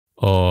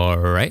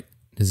Alright,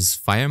 this is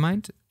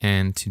Firemind,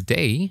 and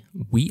today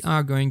we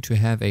are going to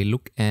have a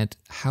look at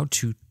how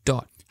to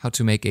dodge, how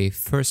to make a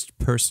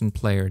first-person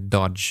player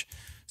dodge.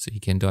 So you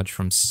can dodge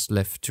from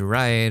left to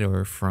right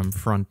or from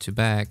front to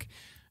back,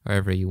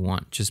 wherever you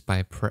want, just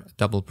by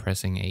double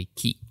pressing a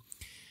key.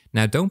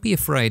 Now don't be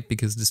afraid,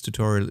 because this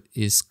tutorial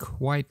is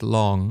quite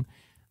long.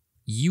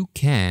 You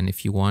can,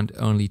 if you want,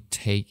 only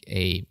take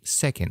a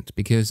second,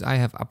 because I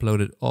have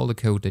uploaded all the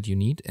code that you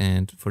need,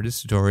 and for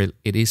this tutorial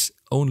it is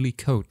only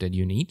code that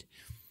you need,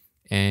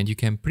 and you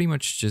can pretty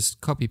much just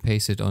copy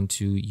paste it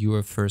onto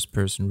your first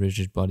person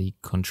rigid body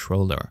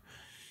controller.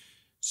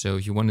 So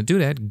if you want to do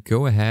that,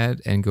 go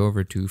ahead and go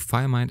over to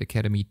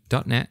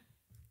firemindacademy.net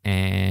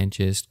and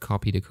just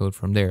copy the code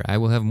from there. I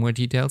will have more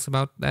details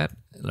about that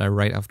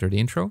right after the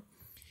intro.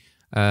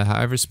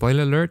 However,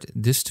 spoiler alert,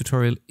 this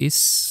tutorial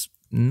is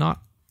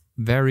not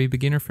very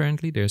beginner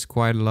friendly. There's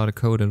quite a lot of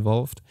code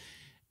involved,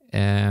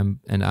 and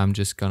I'm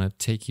just gonna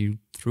take you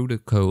through the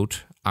code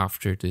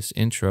after this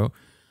intro.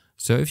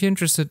 So if you're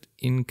interested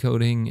in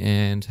coding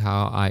and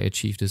how I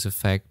achieve this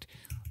effect,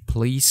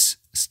 please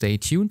stay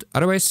tuned.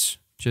 Otherwise,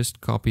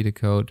 just copy the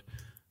code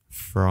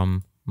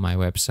from my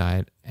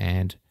website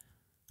and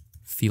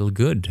feel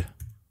good.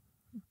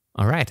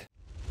 All right.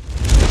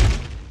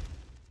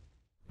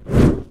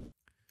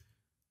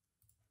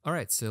 All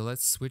right, so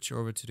let's switch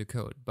over to the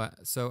code.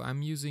 So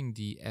I'm using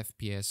the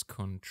Fps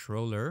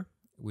Controller,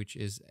 which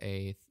is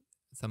a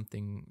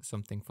something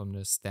from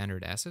the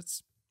standard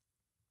assets.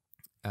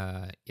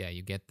 Yeah,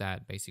 you get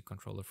that basic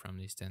controller from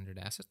the standard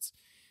assets.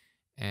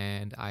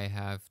 And I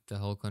have the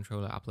whole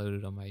controller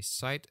uploaded on my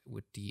site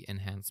with the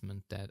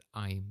enhancement that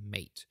I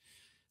made.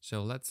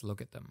 So let's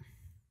look at them.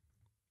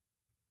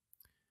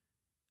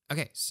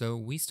 Okay, so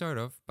we started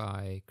off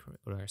by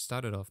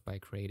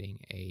creating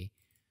a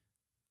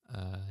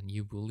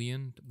new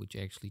boolean, which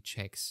actually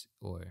checks,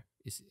 or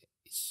is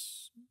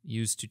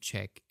used to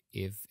check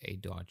if a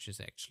dodge is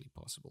actually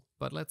possible.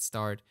 But let's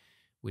start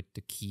with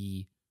the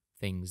key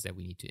things that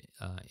we need to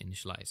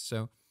initialize.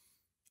 So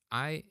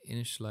I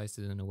initialized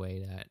it in a way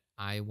that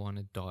I want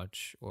to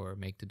dodge or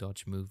make the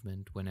dodge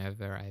movement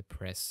whenever I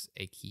press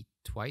a key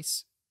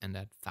twice, and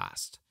that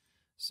fast.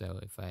 So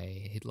if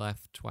I hit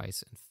left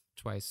twice and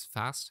twice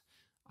fast,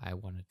 I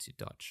want it to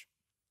dodge.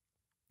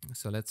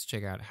 So let's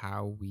check out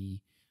how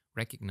we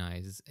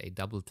recognize a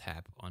double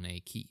tap on a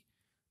key.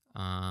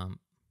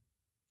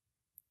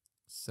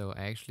 So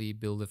I actually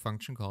build a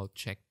function called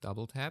check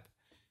double tap,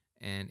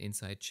 and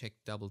inside check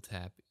double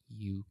tap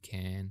you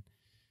can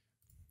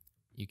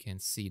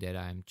see that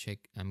I'm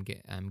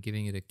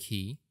giving it a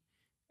key,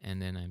 and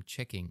then I'm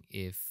checking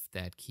if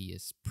that key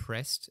is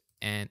pressed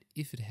and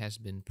if it has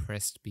been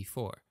pressed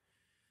before.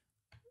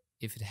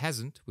 If it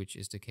hasn't, which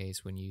is the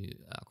case when you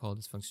call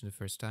this function the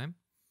first time,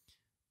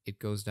 it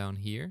goes down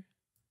here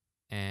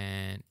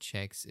and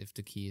checks if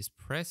the key is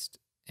pressed,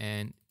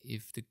 and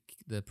if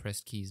the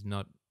pressed key is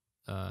not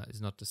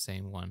the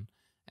same one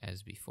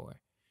as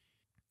before.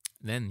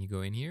 Then you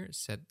go in here,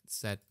 set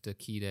the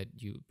key that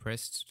you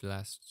pressed to the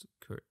last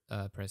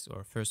press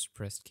or first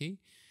pressed key,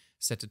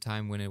 set the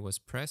time when it was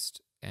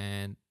pressed,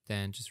 and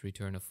then just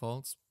return a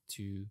false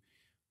to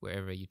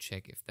wherever you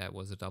check if that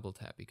was a double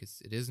tap,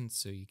 because it isn't,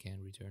 so you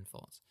can return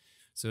false.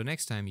 So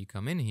next time you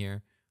come in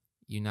here,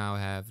 you now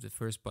have the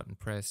first button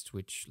pressed,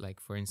 which, like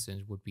for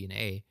instance, would be an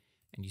A,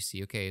 and you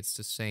see, okay, it's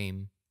the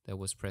same that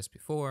was pressed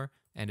before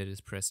and it is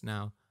pressed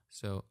now.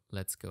 So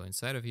let's go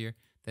inside of here,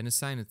 then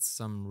assign it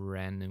some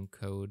random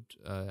code,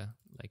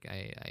 like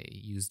I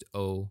used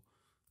O.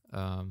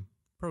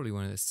 Probably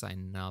want to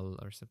assign null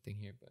or something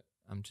here, but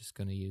I'm just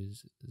gonna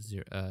use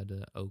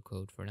the O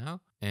code for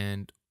now.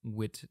 And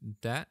with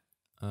that,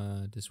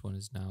 this one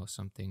is now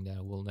something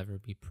that will never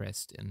be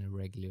pressed in a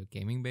regular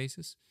gaming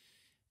basis.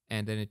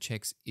 And then it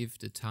checks if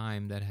the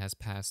time that has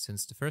passed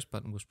since the first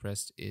button was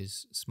pressed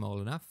is small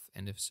enough,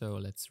 and if so,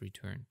 let's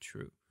return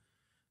true.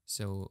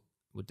 So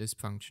with this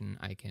function,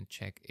 I can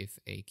check if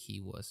a key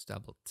was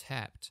double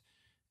tapped,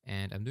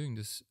 and I'm doing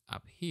this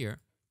up here.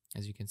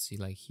 As you can see,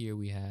 like here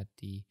we had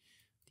the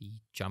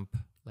jump,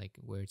 like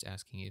where it's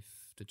asking if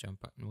the jump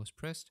button was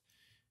pressed,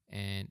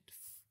 and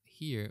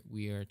here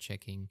we are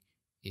checking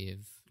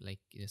if,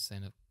 like in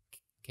a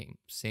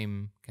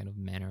same kind of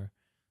manner,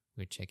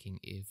 we're checking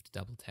if the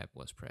double tap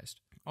was pressed.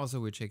 Also,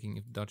 we're checking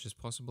if dodge is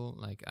possible.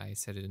 Like I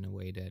set it in a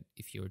way that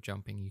if you're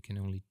jumping, you can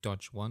only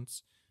dodge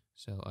once.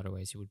 So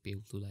otherwise you would be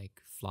able to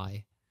like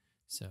fly.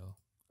 So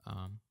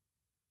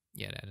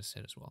yeah, that is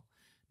set as well.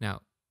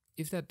 Now,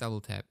 if that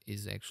double tap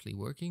is actually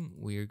working,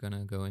 we're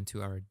gonna go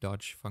into our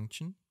dodge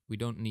function. We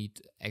don't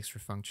need extra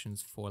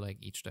functions for like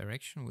each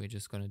direction. We're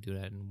just gonna do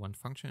that in one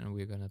function, and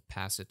we're gonna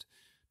pass it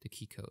the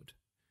key code.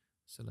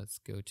 So let's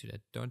go to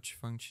that dodge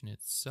function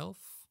itself.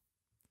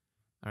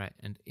 All right,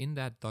 and in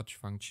that dodge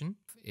function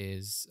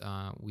is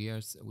we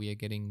are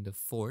getting the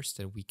force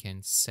that we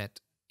can set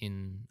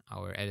in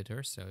our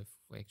editor. So if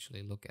we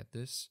actually look at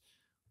this,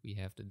 we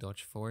have the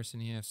dodge force in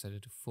here. I've set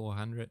it to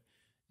 400,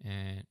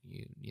 and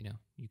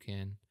you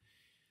can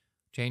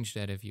change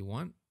that if you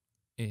want,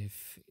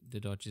 if the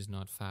dodge is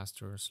not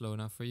fast or slow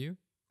enough for you.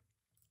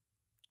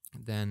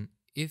 then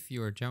if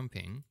you're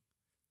jumping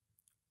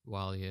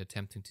while you're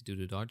attempting to do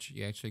the dodge,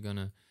 you're actually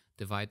gonna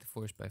divide the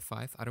force by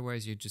 5.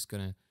 Otherwise, you're just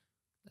gonna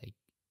like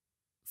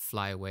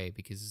fly away,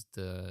 because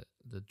the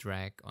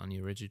drag on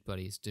your rigid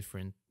body is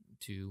different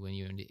to when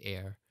you're in the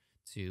air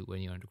to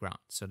when you're on the ground.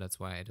 So that's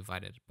why I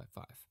divided it by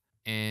 5.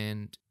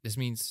 And this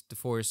means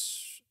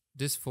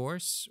this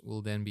force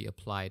will then be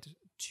applied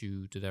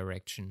to the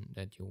direction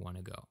that you want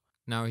to go.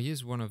 Now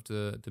here's one of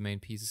the main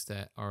pieces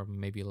that are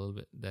maybe a little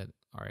bit, that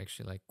are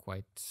actually like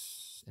quite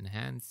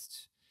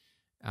enhanced.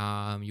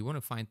 You want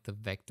to find the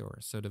vector.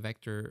 So the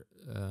vector,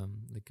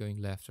 like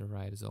going left or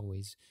right, is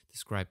always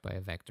described by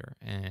a vector,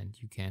 and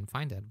you can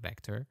find that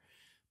vector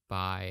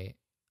by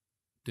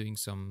doing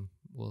some,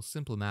 well,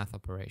 simple math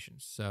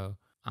operations. So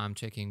I'm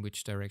checking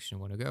which direction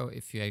I want to go.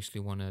 If you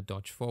actually want to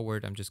dodge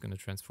forward, I'm just going to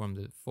transform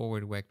the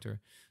forward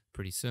vector.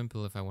 Pretty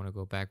simple. If I want to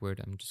go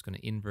backward, I'm just going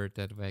to invert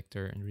that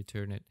vector and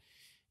return it.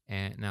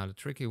 And now the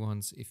tricky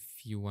ones, if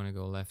you want to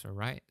go left or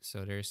right.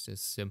 So there's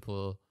this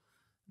simple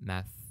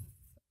math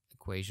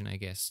equation, I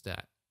guess,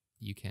 that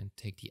you can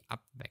take the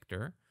up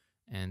vector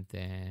and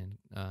then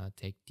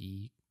take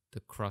the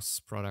cross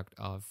product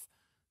of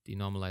the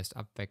normalized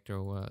up vector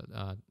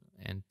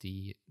and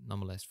the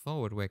normalized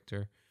forward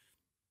vector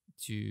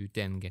to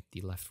then get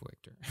the left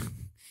vector.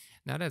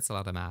 Now that's a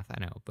lot of math,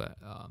 I know, but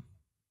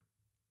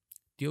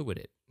deal with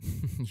it.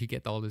 You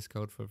get all this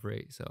code for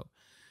free, so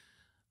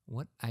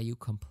what are you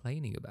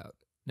complaining about?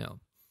 No.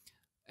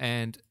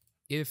 And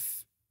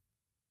if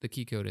the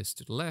key code is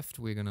to the left,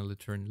 we're going to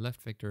return the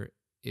left vector.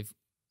 If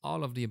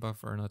all of the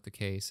above are not the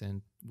case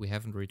and we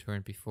haven't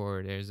returned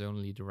before, there's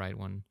only the right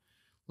one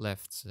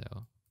left,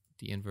 so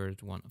the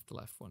inverted one of the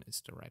left one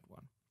is the right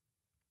one.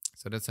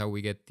 So that's how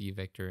we get the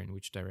vector in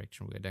which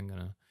direction we're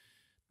then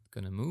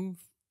gonna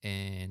move.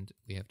 And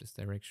we have this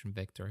direction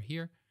vector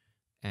here,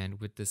 and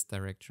with this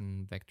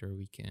direction vector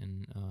we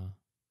can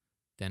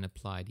then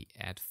apply the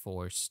add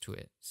force to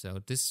it.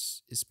 So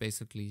this is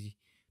basically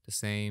the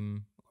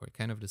same, or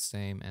kind of the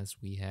same,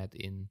 as we had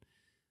in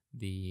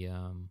the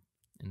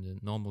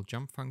normal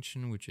jump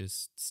function, which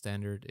is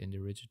standard in the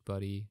rigid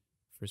body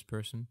first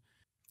person.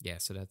 Yeah,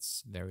 so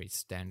that's very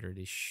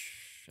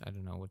standardish. I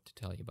don't know what to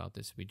tell you about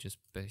this. We just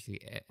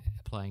basically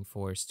applying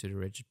force to the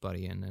rigid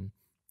body, and then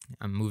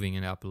I'm moving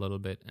it up a little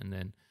bit and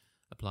then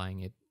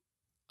applying it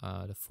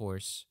the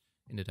force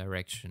in the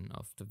direction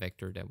of the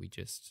vector that we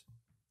just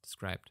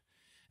described.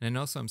 And then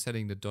also I'm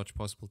setting the dodge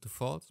possible to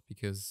false,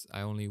 because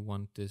I only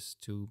want this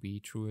to be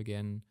true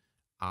again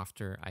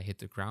after I hit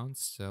the ground.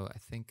 So I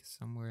think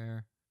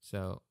somewhere,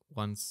 so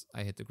once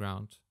I hit the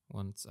ground,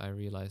 once I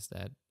realize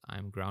that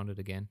I'm grounded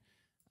again,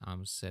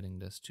 I'm setting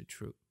this to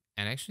true.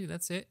 And actually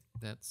that's it.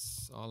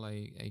 That's all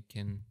I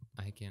can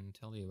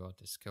tell you about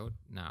this code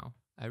now.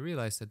 I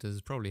realize that this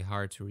is probably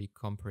hard to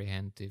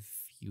comprehend if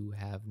you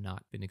have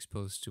not been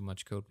exposed to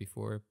much code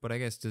before, but I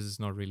guess this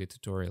is not really a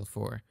tutorial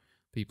for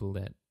people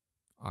that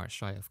are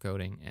shy of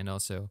coding. And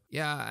also,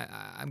 yeah,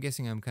 I'm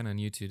guessing I'm kind of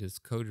new to this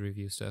code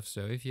review stuff,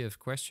 so if you have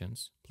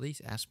questions,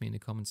 please ask me in the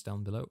comments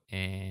down below.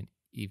 And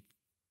if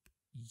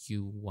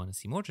you want to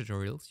see more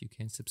tutorials, you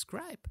can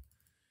subscribe.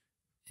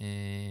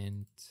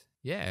 And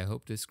yeah, I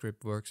hope this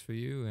script works for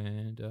you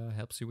and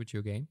helps you with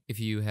your game. If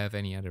you have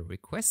any other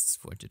requests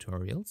for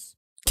tutorials,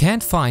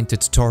 can't find the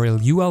tutorial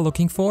you are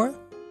looking for?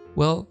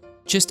 Well,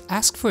 just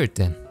ask for it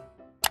then.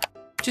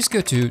 Just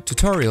go to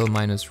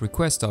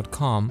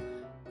tutorial-request.com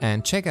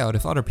and check out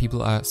if other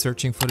people are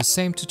searching for the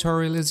same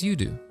tutorial as you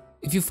do.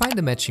 If you find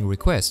a matching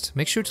request,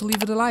 make sure to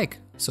leave it a like,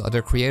 so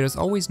other creators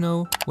always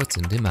know what's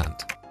in demand.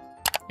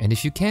 And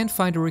if you can't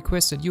find a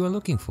request that you are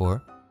looking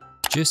for,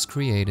 just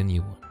create a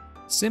new one.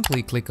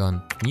 Simply click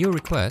on New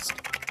Request,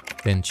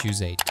 then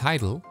choose a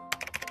title,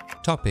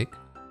 topic,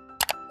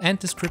 and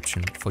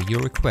description for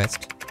your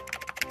request,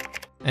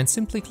 and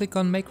simply click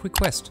on Make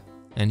Request,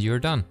 and you're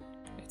done.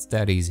 It's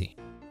that easy.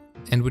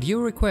 And with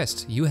your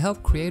request, you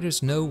help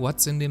creators know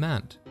what's in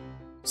demand.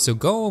 So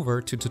go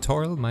over to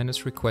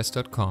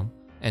tutorial-request.com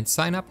and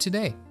sign up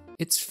today.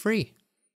 It's free.